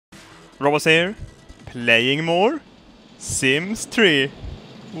Robbaz here. Playing more Sims 3.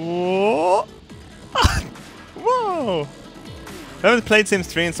 Whoa. Wow. I haven't played Sims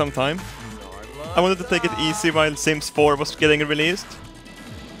 3 in some time. I wanted to take it easy while Sims 4 was getting released.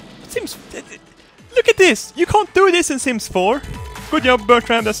 Sims... Look at this! You can't do this in Sims 4. Good job,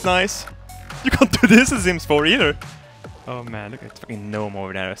 Bertram, that's nice. You can't do this in Sims 4 either. Oh man, look at the fucking gnome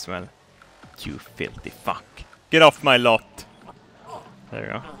over there as well. You filthy fuck. Get off my lot. There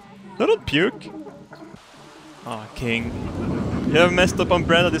you go. Don't puke. Ah, King. You have messed up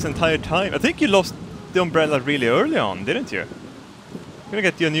Umbrella this entire time. I think you lost the Umbrella really early on, didn't you? You're gonna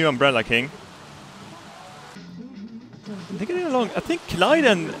get you a new Umbrella, King. They're getting along. I think Clyde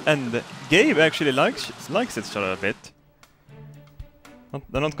and Gabe actually likes each other a bit.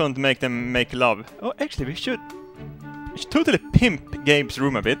 They're not going to make them make love. Oh, actually, we should totally pimp Gabe's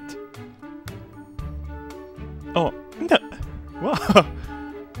room a bit. Oh, no. Wow.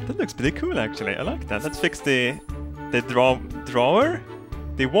 That looks pretty cool, actually. I like that. Let's fix the drawer?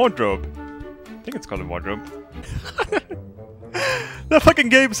 The wardrobe. I think it's called a wardrobe. The fucking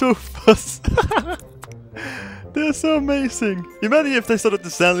Gabe sofas. They're so amazing. Imagine if they started to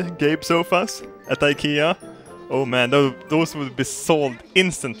sell Gabe sofas at IKEA. Oh man, those would be sold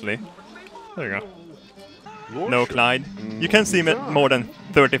instantly. There you go. No, Clyde. You can see more than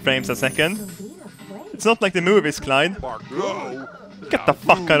 30 frames a second. It's not like the movies, Clyde. Get the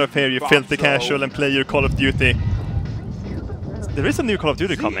fuck out of here, you filthy casual, and play your Call of Duty. There is a new Call of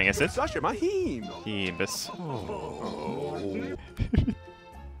Duty coming, is it? Hebes.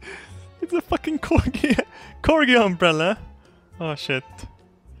 It's a fucking corgi umbrella. Oh shit.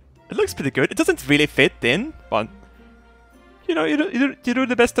 It looks pretty good. It doesn't really fit in, but you know, you do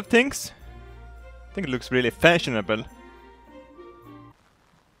the best of things. I think it looks really fashionable. Look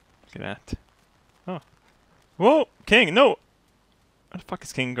at that. Oh. Whoa, King, no! Where the fuck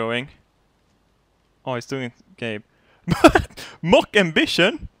is King going? Oh, he's doing Gabe. Mock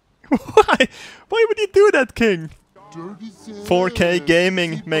ambition? Why? Why would you do that, King? 4K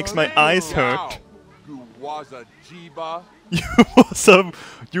gaming makes my eyes hurt. You was a Jeeba.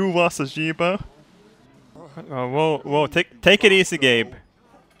 You was a Jeeba. Oh, whoa, take it easy, Gabe.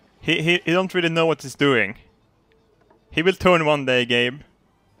 He don't really know what he's doing. He will turn one day, Gabe.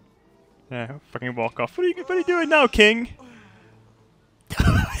 Yeah, fucking walk off. What are you doing now, King?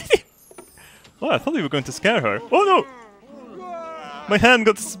 Oh, I thought we were going to scare her. Oh no! My hand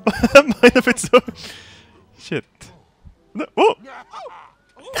got mine of its own. Shit. No. Oh!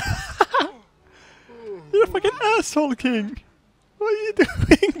 You're a fucking asshole, King. Why are you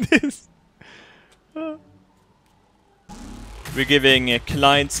doing this? We're giving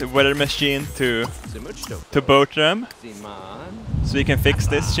Clyde's weather machine to Bertram, so we can fix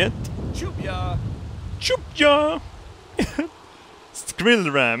this shit. Chupja!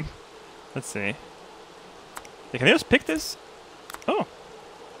 Skrill ram. Let's see. Can I just pick this? Oh.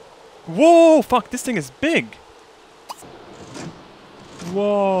 Whoa! Fuck, this thing is big.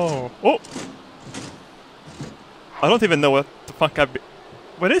 Whoa. Oh! I don't even know what the fuck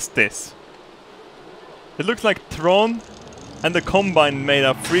what is this? It looks like Tron and the Combine made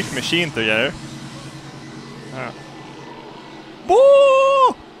a freak machine together. Ah.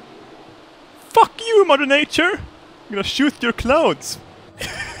 Whoa! Fuck you, Mother Nature! I'm gonna shoot your clouds.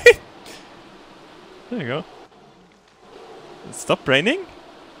 There you go. Stop raining?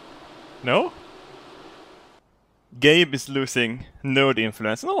 No? Gabe is losing nerd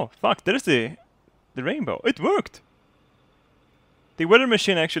influence. Oh, fuck, there's the rainbow. It worked! The weather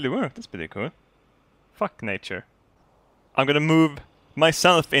machine actually worked. That's pretty cool. Fuck nature. I'm gonna move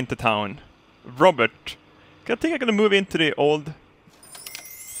myself into town. Robert. I think I'm gonna move into the old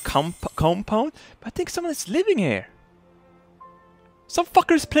compound. But I think someone is living here. Some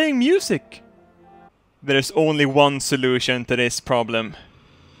fucker is playing music. There's only one solution to this problem.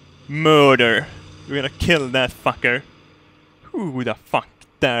 Murder. We're gonna kill that fucker. Who the fuck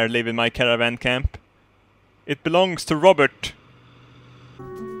dare live in my caravan camp? It belongs to Robert.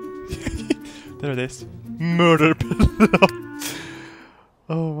 There it is. Murder pillow.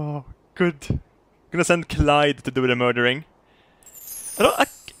 Oh wow. Good. I'm gonna send Clyde to do the murdering.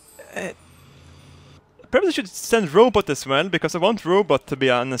 Perhaps I should send Robot as well, because I want Robot to be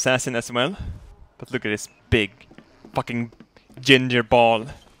an assassin as well. But look at this big fucking ginger ball.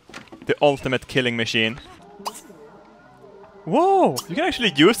 The ultimate killing machine. Whoa! You can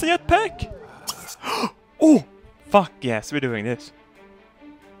actually use the jetpack? Oh! Fuck yes, we're doing this.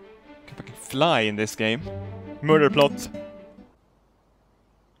 You can fucking fly in this game. Murder plot.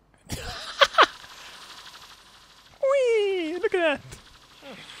 Whee! Look at that!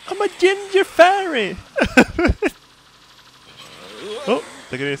 I'm a ginger fairy! Oh,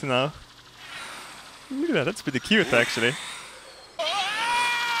 take it easy now. Look at that, that's pretty cute actually.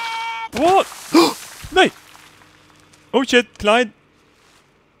 What? No! Oh shit, Clyde!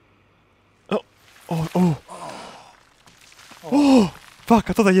 Oh! Fuck,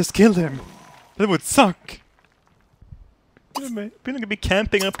 I thought I just killed him! That would suck! We're gonna be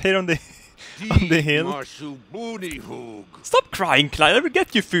camping up here on the on the hill. Stop crying, Clyde, I will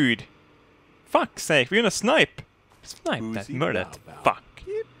get you food! Fuck's sake, we're gonna snipe! Snipe that, murder that, fuck.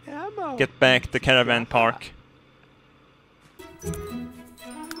 Get back to Caravan Park.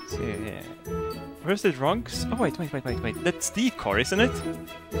 See, yeah. Where's the drugs? Oh wait. That's the car, isn't it?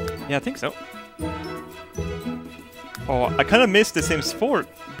 Yeah, I think so. Oh, I kinda missed the Sims 4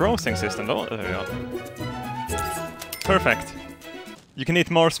 browsing system though. There we go. Perfect. You can eat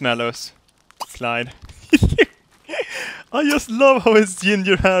marshmallows, Clyde. I just love how his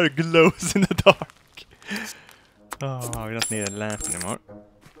ginger hair glows in the dark. Oh, we don't need a lamp anymore.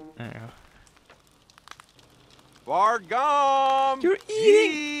 There you go. Far gone. You're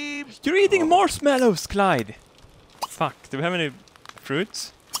eating marshmallows, Clyde. Fuck, do we have any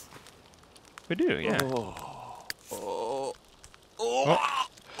fruits? We do, yeah. Oh. But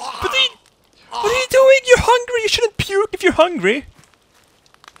what are you doing? You're hungry! You shouldn't puke if you're hungry!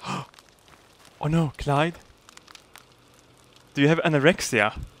 Oh no, Clyde. Do you have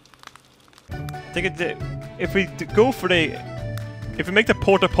anorexia? I think if we go for the... If we make the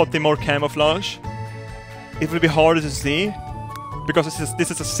porta potty more camouflage, it will be harder to see. Because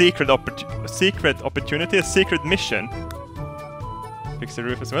this is a secret opportunity, a secret mission. Fix the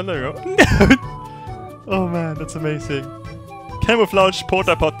roof as well, there you go. Oh man, that's amazing. Camouflage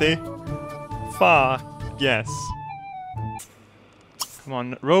porta potty. Fuck, yes. Come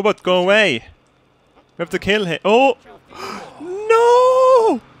on, robot, go away. We have to kill him. Oh!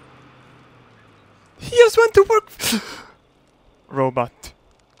 No! He just went to work. Robot.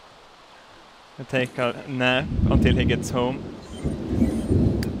 I'll take a nap until he gets home.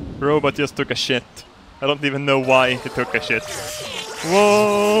 Robot just took a shit. I don't even know why he took a shit.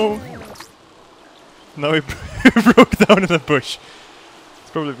 Whoa! Now he broke down in a bush.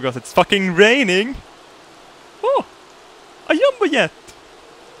 It's probably because it's fucking raining. Oh! A jumbo jet!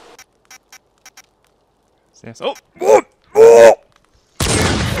 Yes. Oh! Oh! Oh!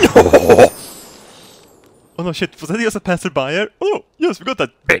 Oh no shit, was that just a passerby? Oh! Yes, we got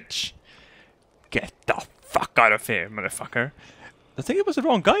that bitch! Get the fuck out of here, motherfucker. I think it was the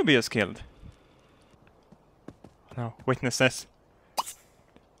wrong guy we just killed. No, witnesses.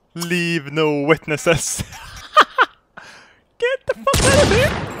 Leave no witnesses. Get the fuck out of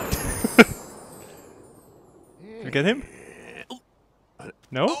here! Did you get him?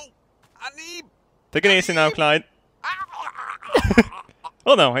 No? Take it easy now, Clyde.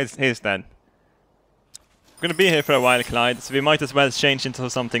 Oh no, he's dead. We're gonna be here for a while, Clyde, so we might as well change into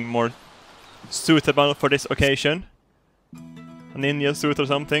something more suitable for this occasion. A ninja suit or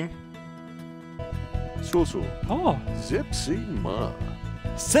something. So. Oh! Sexy ma.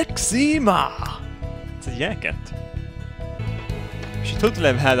 Sexy ma! It's a jacket. We should totally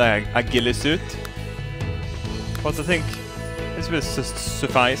have had a ghillie suit. But I think this will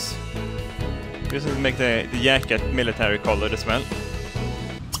suffice. We just need to make the jacket military colored as well.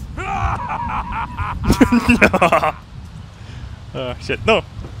 Oh shit, no!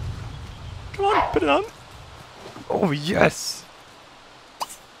 Come on, put it on! Oh yes!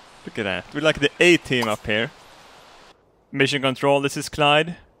 Look at that, we're like the A-team up here. Mission control, this is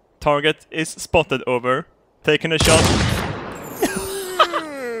Clyde. Target is spotted over. Taking a shot.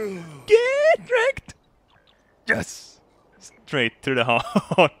 Get wrecked! Yes! Straight through the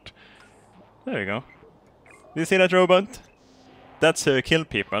heart. There we go. Do you see that, robot? That's how you kill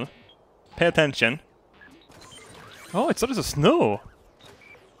people. Pay attention. Oh, it started to snow.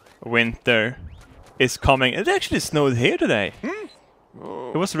 Winter is coming. It actually snowed here today.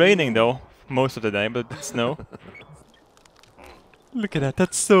 It was raining though, most of the day, but it snowed. Look at that,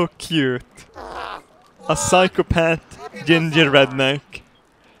 that's so cute. A psychopath, ginger redneck,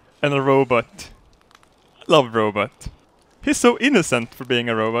 and a robot. I love robot. He's so innocent for being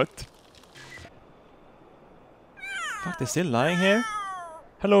a robot. Fuck, they're still lying here?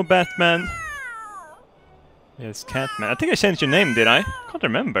 Hello, Batman. Yes, Catman. I think I changed your name, did I? Can't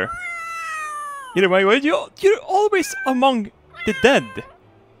remember. Either way, you're always among the dead.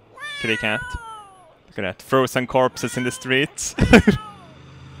 Kitty cat. Look at that, frozen corpses in the streets.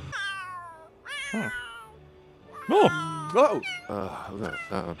 Oh. Oh.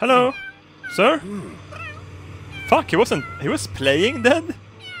 Hello, sir. Fuck, he was playing dead?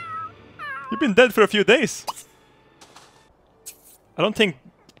 You've been dead for a few days. I don't think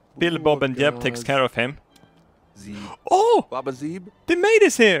Bill, Bob and Jeb takes care of him. Oh! Baba Zeeb. The maid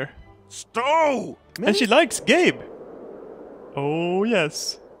is here! Stow! And she likes Gabe. Oh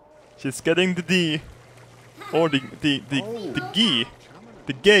yes. She's getting the D. Or the G.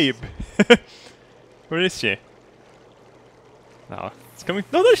 The Gabe. Where is she? No, it's coming.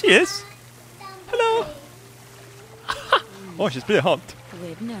 No, there she is. Hello. Oh, she's pretty hot.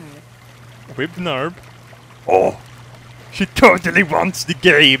 With nerve. Oh, she totally wants the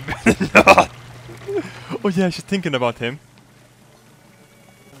Gabe. Oh yeah, she's thinking about him.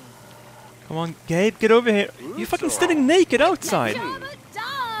 Come on, Gabe, get over here. You're fucking standing naked outside.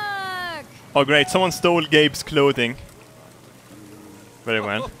 Oh great, someone stole Gabe's clothing. Very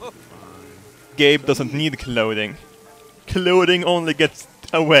well. Gabe doesn't need clothing. Clothing only gets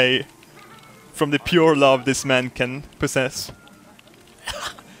away from the pure love this man can possess.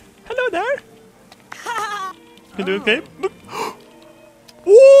 Hello there. You do it, Gabe? Look.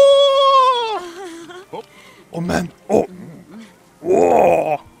 Whoa! Oh man! Oh!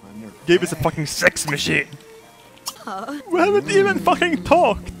 Whoa! Gabe is a fucking sex machine. We haven't even fucking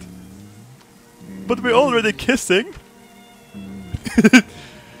talked, but we're already kissing.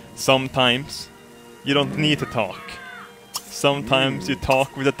 Sometimes you don't need to talk. Sometimes you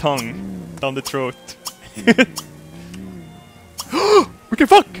talk with a tongue down the throat. We can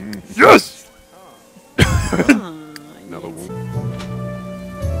fuck! Yes! Another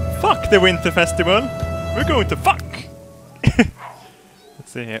one. Fuck the winter festival! We're going to fuck!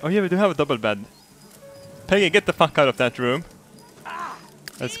 Let's see here. Oh yeah, we do have a double bed. Peggy, get the fuck out of that room.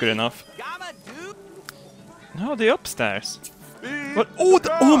 That's good enough. No, they're upstairs. What? Oh,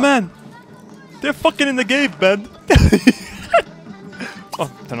 oh man! They're fucking in the Gabe bed! Oh,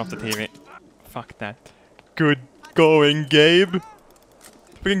 turn off the TV. Fuck that. Good going, Gabe.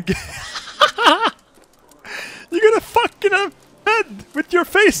 Fucking You're gonna fuck in a bed with your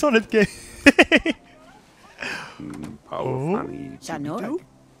face on it, Gabe. Oh. Shadork.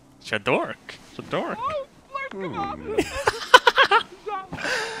 Shadork.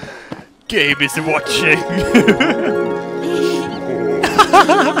 Gabe is watching.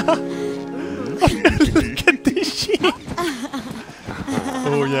 Look at this shit.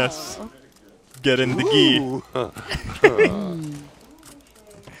 Oh yes. Get in the gi.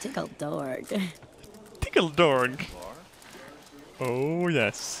 Tickle dog. Tickle dog. Oh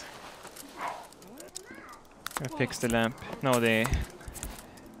yes. I fix the lamp. No, the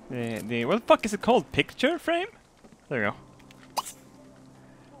what the fuck is it called? Picture frame? There you go.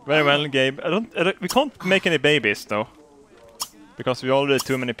 Very well, Gabe. We can't make any babies though, because we already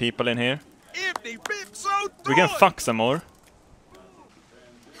too many people in here. We can fuck some more.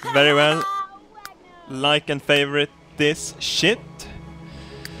 Very well. Like and favorite this shit.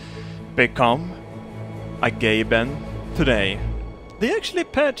 Become a Gaben today. They actually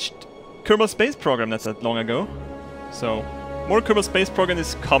patched Kerbal Space Program not that long ago. So, more Kerbal Space Program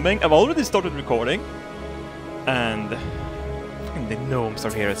is coming. I've already started recording. And fucking the gnomes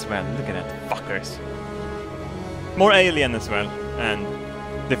are here as well. Look at that, fuckers. More alien as well. And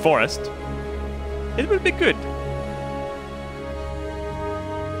the forest. It will be good.